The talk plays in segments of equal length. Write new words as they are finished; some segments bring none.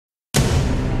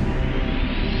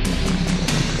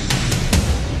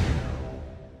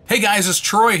Hey guys, it's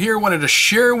Troy here. Wanted to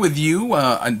share with you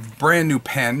a brand new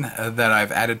pen that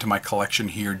I've added to my collection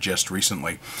here just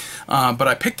recently. But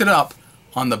I picked it up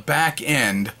on the back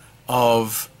end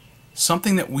of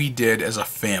something that we did as a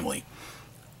family.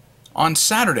 On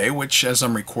Saturday, which as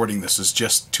I'm recording this is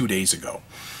just 2 days ago,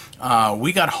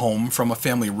 we got home from a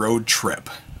family road trip.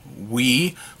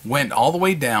 We went all the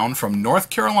way down from North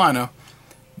Carolina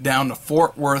down to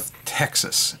Fort Worth,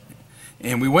 Texas.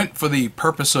 And we went for the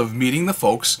purpose of meeting the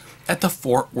folks at the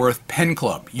Fort Worth Pen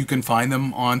Club. You can find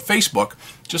them on Facebook.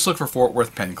 Just look for Fort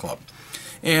Worth Pen Club.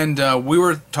 And we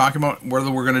were talking about whether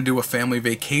we're going to do a family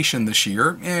vacation this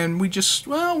year. And we just,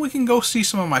 well, we can go see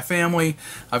some of my family.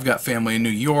 I've got family in New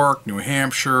York, New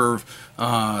Hampshire,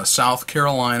 South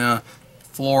Carolina,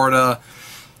 Florida.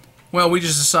 Well, we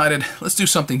just decided, let's do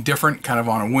something different, kind of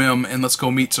on a whim, and let's go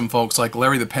meet some folks like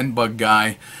Larry the Pen Bug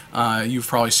Guy. You've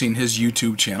probably seen his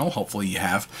YouTube channel, hopefully you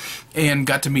have, and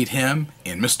got to meet him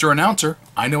and Mr. Announcer.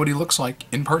 I know what he looks like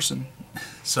in person.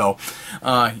 So,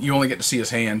 you only get to see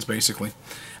his hands, basically.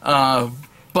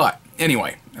 But,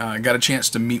 anyway, got a chance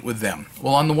to meet with them.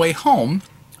 Well, on the way home,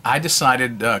 I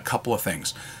decided a couple of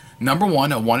things. Number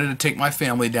one, I wanted to take my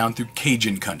family down through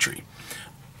Cajun country.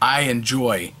 I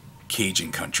enjoy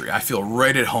Cajun country. I feel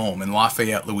right at home in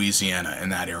Lafayette, Louisiana, in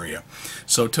that area.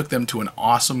 So took them to an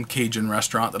awesome Cajun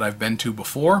restaurant that I've been to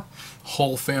before.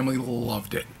 Whole family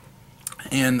loved it.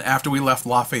 And after we left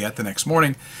Lafayette the next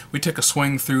morning, we took a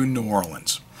swing through New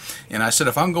Orleans. And I said,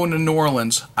 if I'm going to New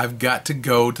Orleans, I've got to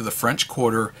go to the French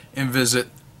Quarter and visit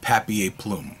Papier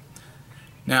Plume.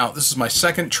 Now, this is my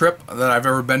second trip that I've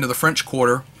ever been to the French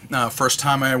Quarter. First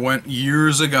time I went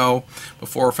years ago,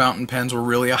 before fountain pens were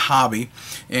really a hobby,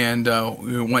 and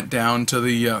we went down to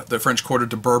the French Quarter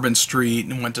to Bourbon Street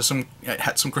and went to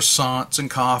had some croissants and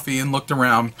coffee and looked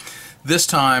around. This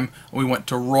time we went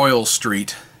to Royal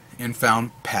Street and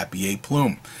found Papier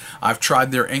Plume. I've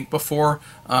tried their ink before.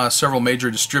 Several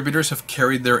major distributors have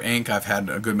carried their ink. I've had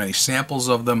a good many samples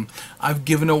of them. I've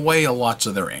given away lots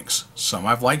of their inks. Some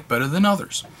I've liked better than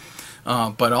others.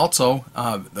 But also,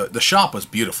 the shop was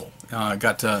beautiful.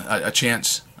 Got a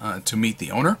chance to meet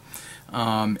the owner,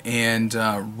 and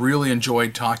really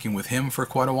enjoyed talking with him for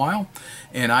quite a while.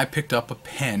 And I picked up a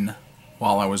pen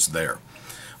while I was there.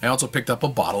 I also picked up a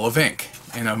bottle of ink.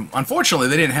 And unfortunately,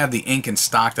 they didn't have the ink in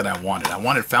stock that I wanted. I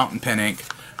wanted fountain pen ink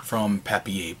from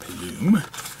Papier Plume.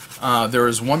 There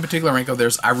was one particular ink of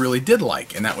theirs I really did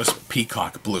like, and that was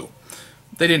Peacock Blue.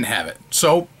 They didn't have it.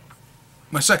 So,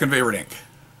 my second favorite ink,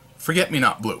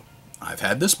 Forget-Me-Not Blue. I've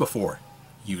had this before,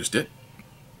 used it,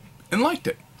 and liked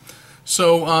it.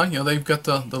 So, you know, they've got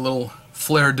the little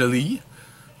fleur-de-lis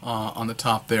on the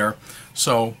top there.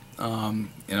 So,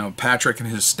 you know, Patrick and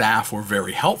his staff were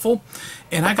very helpful.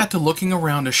 And I got to looking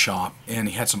around the shop, and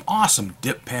he had some awesome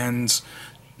dip pens.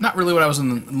 Not really what I was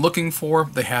looking for.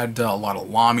 They had a lot of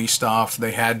Lamy stuff.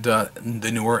 They had the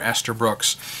newer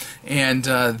Esterbrookes. And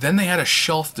then they had a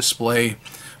shelf display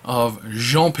of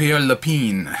Jean-Pierre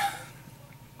Lépine.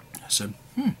 I said,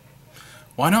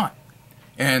 why not?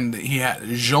 And he had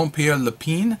Jean-Pierre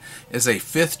Lépine is a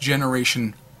 5th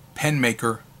generation pen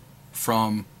maker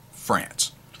from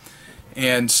France.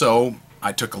 And so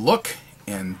I took a look,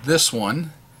 and this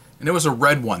one, and it was a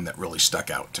red one that really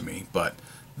stuck out to me, but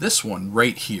this one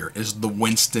right here is the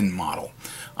Winston model.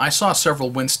 I saw several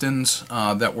Winstons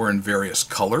that were in various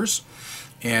colors,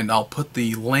 and I'll put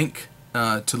the link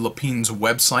to Lépine's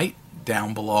website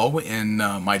down below in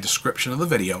my description of the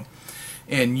video,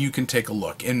 and you can take a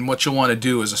look. And what you'll want to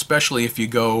do is, especially if you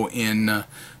go in,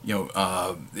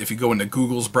 if you go into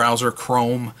Google's browser,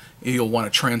 Chrome, you'll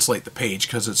want to translate the page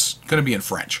because it's going to be in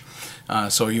French.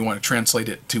 So you want to translate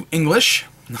it to English.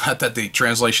 Not that the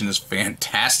translation is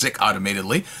fantastic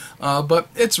automatedly, but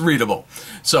it's readable.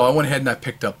 So I went ahead and I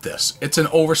picked up this. It's an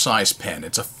oversized pen.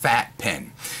 It's a fat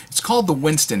pen. It's called the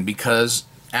Winston because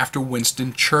after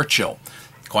Winston Churchill.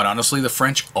 Quite honestly, the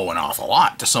French owe an awful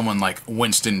lot to someone like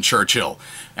Winston Churchill.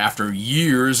 After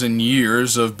years and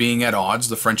years of being at odds,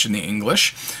 the French and the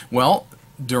English, well,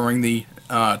 during the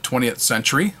 20th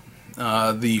century,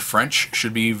 the French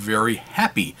should be very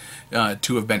happy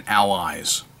to have been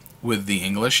allies with the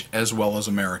English as well as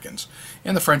Americans.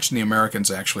 And the French and the Americans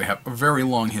actually have a very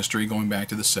long history going back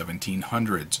to the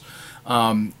 1700s.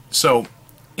 So,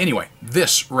 anyway,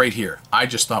 this right here, I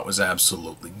just thought was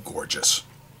absolutely gorgeous.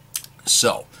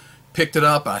 So, picked it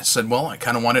up. I said, well, I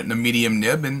kind of want it in a medium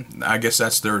nib, and I guess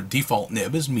that's their default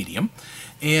nib is medium.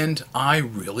 And I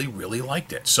really, really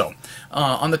liked it. So,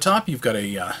 on the top, you've got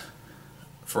a,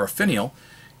 for a finial,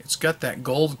 it's got that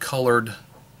gold-colored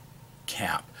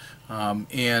cap.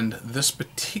 And this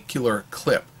particular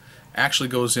clip actually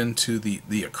goes into the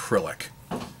acrylic.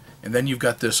 And then you've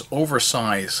got this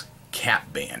oversized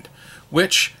cap band,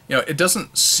 which, you know, it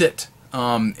doesn't sit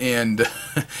and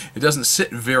it doesn't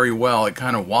sit very well. It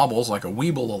kind of wobbles like a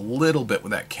weeble a little bit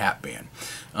with that cap band.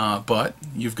 But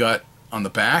you've got on the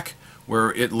back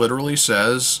where it literally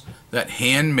says that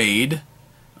handmade,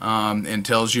 and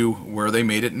tells you where they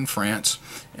made it in France.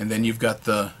 And then you've got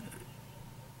the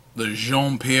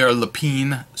Jean-Pierre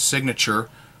Lépine signature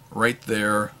right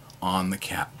there on the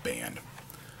cap band.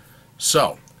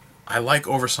 So, I like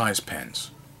oversized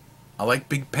pens. I like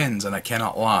big pens, and I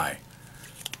cannot lie.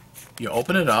 You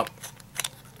open it up,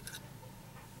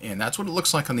 and that's what it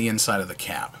looks like on the inside of the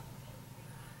cap.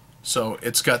 So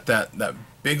it's got that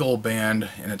big old band,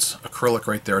 and it's acrylic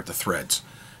right there at the threads.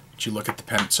 But you look at the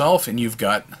pen itself, and you've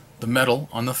got the metal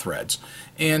on the threads.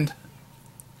 And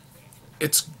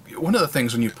it's one of the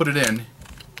things when you put it in,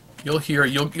 you'll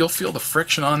feel the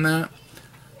friction on that.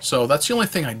 So that's the only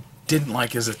thing I didn't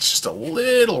like, is it's just a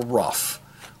little rough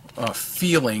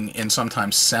feeling and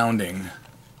sometimes sounding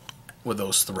with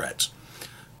those threads.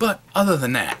 But other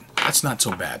than that, that's not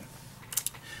so bad.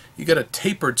 You got a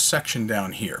tapered section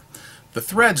down here. The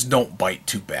threads don't bite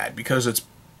too bad because it's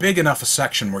big enough a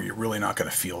section where you're really not going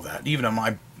to feel that, even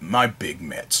on my big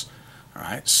mitts. All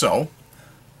right, so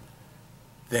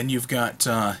then you've got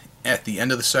at the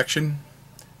end of the section,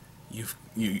 you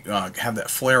have that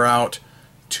flare out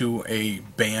to a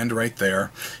band right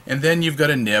there, and then you've got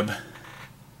a nib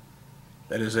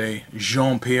that is a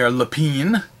Jean-Pierre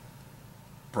Lépine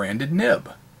branded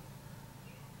nib.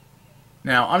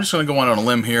 Now, I'm just going to go on a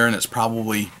limb here, and it's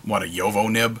probably, what, a Yovo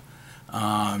nib?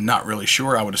 I'm not really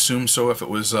sure. I would assume so if it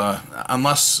was,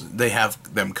 unless they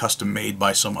have them custom made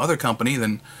by some other company,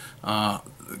 then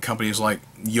companies like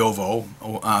Yovo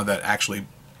that actually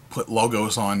put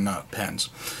logos on pens.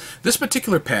 This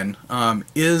particular pen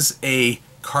is a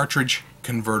cartridge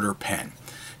converter pen.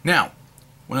 Now,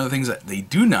 one of the things that they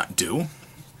do not do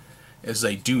is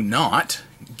they do not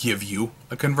give you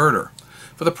a converter.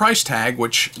 For the price tag,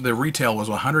 which the retail was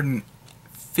 $155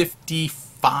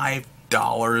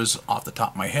 off the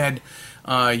top of my head,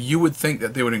 you would think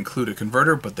that they would include a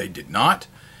converter, but they did not.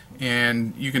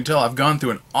 And you can tell I've gone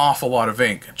through an awful lot of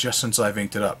ink just since I've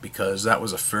inked it up, because that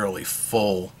was a fairly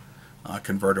full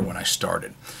converter when I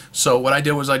started. So what I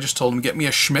did was I just told them, get me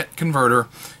a Schmidt converter,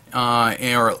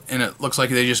 and it looks like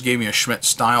they just gave me a Schmidt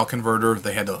style converter.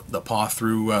 They had to paw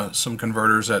through some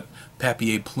converters at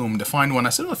Papier Plume to find one. I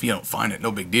said, well, if you don't find it,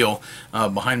 no big deal.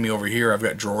 Behind me over here I've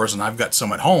got drawers, and I've got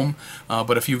some at home,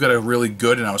 but if you've got a really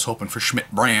good, and I was hoping for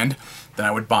Schmidt brand, then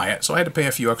I would buy it. So I had to pay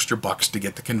a few extra bucks to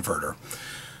get the converter.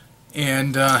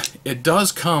 And it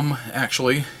does come,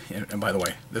 actually, and by the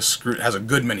way, this screw has a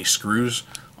good many screws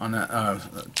on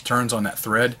that, turns on that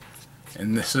thread,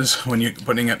 and this is when you're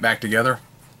putting it back together.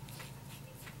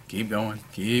 Keep going,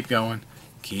 keep going,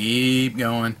 keep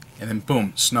going, and then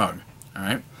boom, snug. All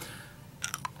right.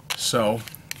 So,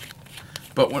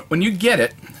 but when you get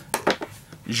it,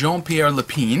 Jean-Pierre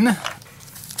Lépine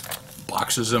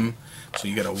boxes them, so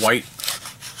you get a white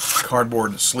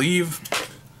cardboard sleeve,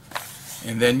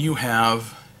 and then you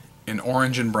have an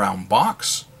orange and brown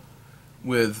box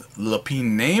with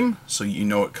Lépine name, so you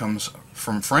know it comes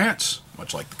from France,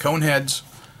 much like the cone heads.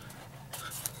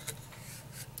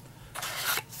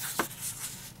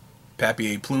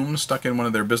 Papier Plume stuck in one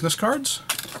of their business cards.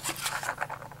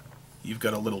 You've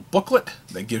got a little booklet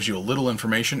that gives you a little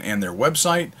information and their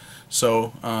website.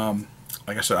 So,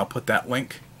 like I said, I'll put that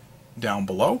link down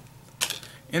below.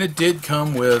 And it did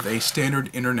come with a standard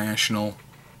international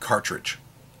cartridge.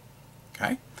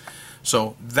 Okay,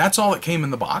 so that's all that came in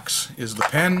the box, is the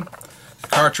pen, the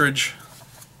cartridge,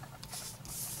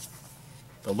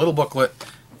 the little booklet,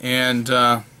 and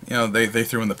you know, they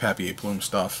threw in the Papier Plume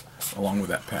stuff along with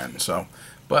that pen. So,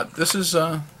 but this is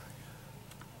how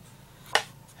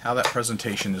that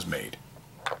presentation is made.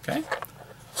 Okay,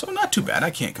 so not too bad. I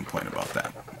can't complain about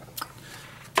that.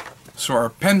 So our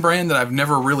pen brand that I've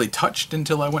never really touched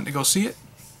until I went to go see it,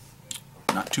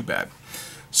 not too bad.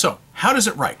 So how does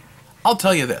it write? I'll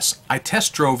tell you this. I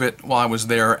test drove it while I was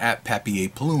there at Papier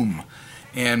Plume,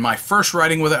 and my first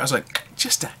writing with it, I was like,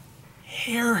 just a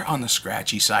hair on the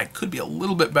scratchy side, could be a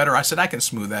little bit better. I said, I can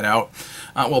smooth that out.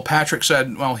 Well, Patrick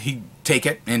said, well, he'd take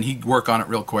it and he'd work on it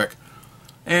real quick.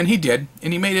 And he did,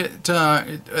 and he made it,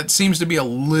 it seems to be a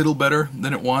little better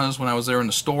than it was when I was there in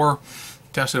the store.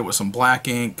 Tested it with some black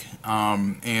ink,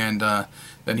 and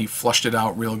then he flushed it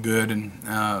out real good, and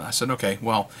I said, okay,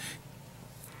 well,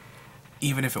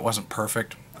 even if it wasn't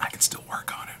perfect, I could still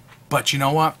work on it. But you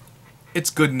know what? It's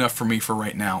good enough for me for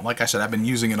right now. Like I said, I've been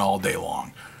using it all day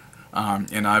long.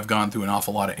 And I've gone through an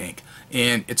awful lot of ink.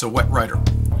 And it's a wet writer,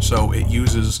 so it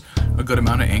uses a good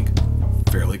amount of ink.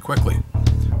 fairly quickly.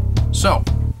 So,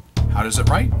 how does it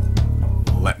write?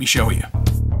 Let me show you.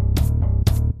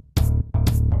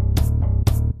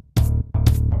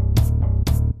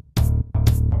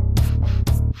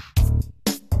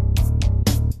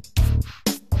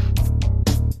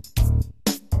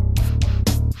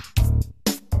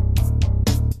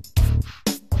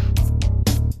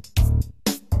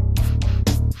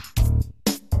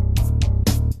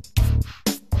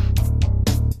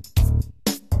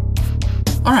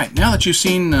 Alright, now that you've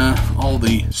seen all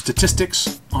the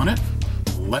statistics on it,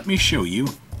 let me show you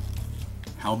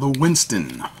how the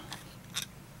Winston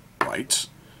writes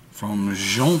from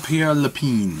Jean-Pierre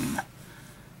Lépine.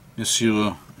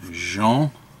 Monsieur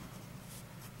Jean-Pierre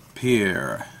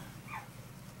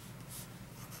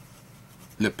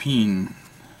Lépine.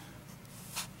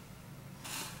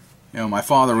 You know, my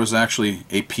father was actually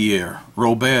a Pierre,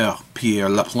 Robert Pierre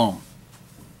Lépine.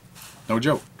 No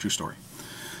joke, true story.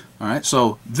 Alright,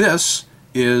 so this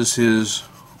is his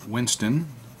Winston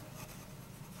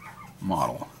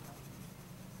model.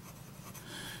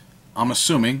 I'm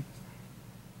assuming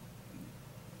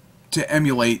to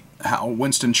emulate how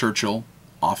Winston Churchill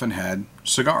often had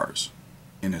cigars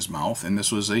in his mouth, and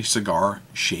this was a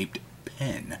cigar-shaped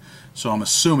pen. So I'm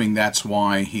assuming that's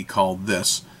why he called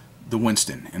this the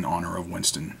Winston, in honor of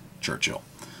Winston Churchill.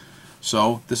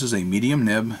 So this is a medium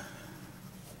nib.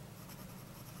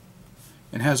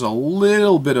 It has a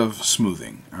little bit of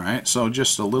smoothing, alright? So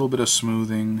just a little bit of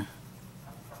smoothing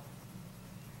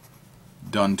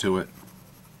done to it.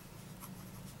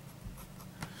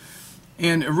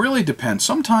 And it really depends.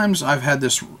 Sometimes I've had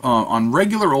this on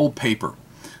regular old paper.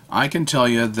 I can tell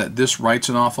you that this writes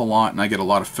an awful lot, and I get a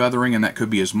lot of feathering, and that could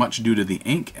be as much due to the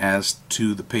ink as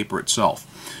to the paper itself.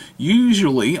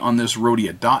 Usually on this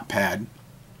Rhodia dot pad,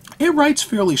 it writes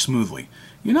fairly smoothly.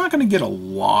 You're not going to get a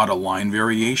lot of line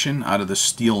variation out of the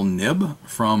steel nib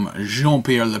from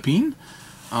Jean-Pierre Lépine,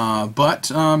 but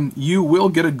you will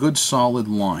get a good solid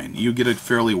line. You get a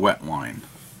fairly wet line.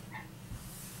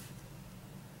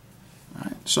 All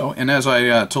right, so, and as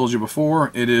I told you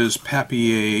before, it is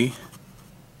Papier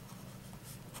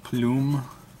Plume,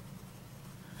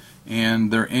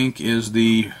 and their ink is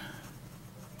the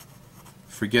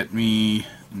Forget Me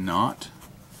Not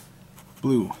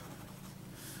blue.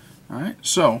 Alright,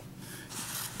 so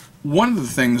one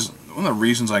of the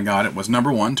reasons I got it was,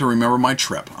 number one, to remember my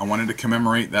trip. I wanted to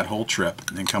commemorate that whole trip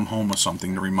and come home with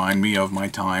something to remind me of my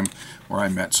time where I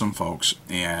met some folks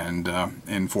and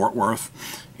in Fort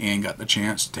Worth, and got the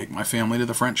chance to take my family to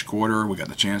the French Quarter. We got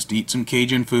the chance to eat some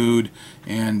Cajun food,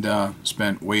 and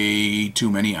spent way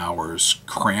too many hours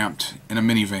cramped in a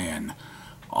minivan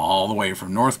all the way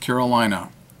from North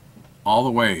Carolina all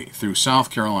the way through South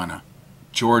Carolina,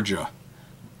 Georgia,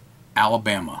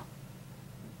 Alabama,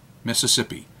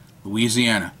 Mississippi,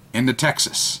 Louisiana, into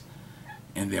Texas.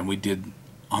 And then we did,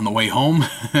 on the way home,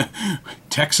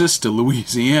 Texas to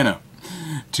Louisiana,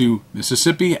 to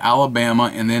Mississippi,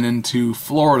 Alabama, and then into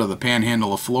Florida, the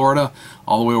panhandle of Florida,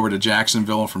 all the way over to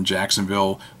Jacksonville, from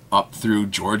Jacksonville up through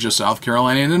Georgia, South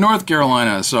Carolina, and North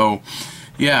Carolina. So,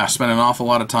 yeah, spent an awful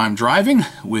lot of time driving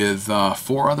with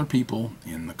 4 other people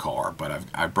in the car. But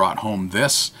I brought home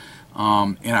this.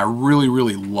 And I really,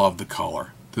 really love the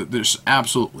color. There's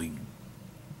absolutely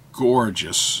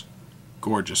gorgeous,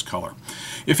 gorgeous color.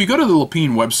 If you go to the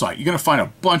Lépine website, you're going to find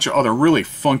a bunch of other really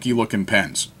funky looking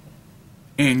pens.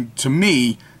 And to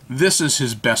me, this is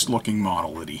his best looking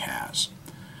model that he has.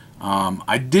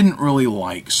 I didn't really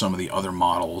like some of the other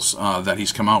models that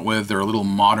he's come out with. They're a little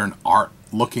modern art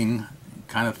looking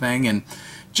kind of thing, and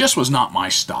just was not my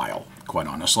style, quite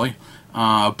honestly.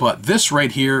 But this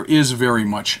right here is very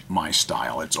much my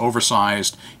style. It's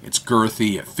oversized, it's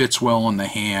girthy, it fits well in the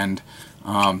hand.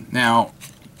 Now,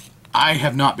 I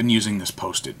have not been using this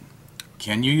posted.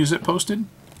 Can you use it posted?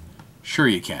 Sure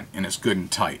you can, and it's good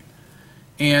and tight.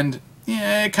 And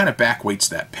yeah, it kind of back weights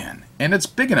that pen. And it's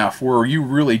big enough where you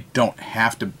really don't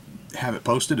have to have it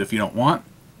posted if you don't want.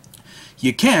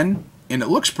 You can, and it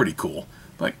looks pretty cool,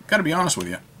 but gotta be honest with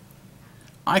you,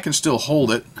 I can still hold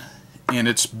it, and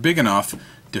it's big enough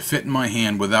to fit in my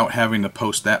hand without having to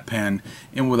post that pen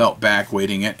and without back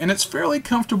weighting it, and it's fairly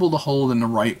comfortable to hold and to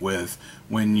write with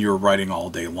when you're writing all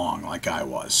day long like I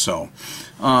was. So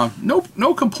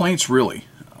no complaints really.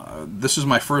 This is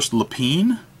my first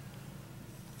Lépine.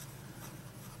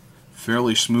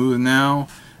 Fairly smooth now.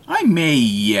 I may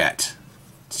yet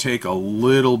take a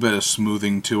little bit of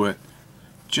smoothing to it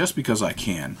just because I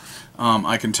can.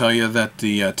 I can tell you that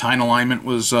the tine alignment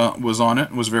was on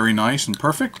it, was very nice and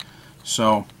perfect.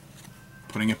 So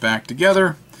putting it back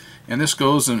together, And this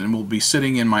goes and will be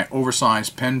sitting in my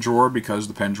oversized pen drawer, because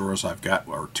the pen drawers I've got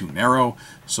are too narrow.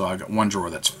 So I've got one drawer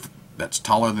that's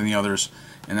taller than the others,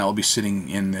 and that will be sitting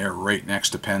in there right next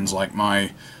to pens like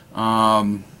my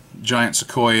Giant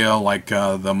Sequoia, like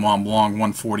the Mont Blanc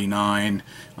 149,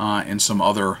 and some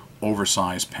other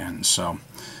oversized pens. So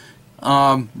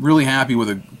really happy with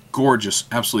a gorgeous,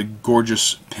 absolutely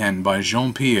gorgeous pen by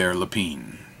Jean-Pierre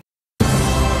Lépine.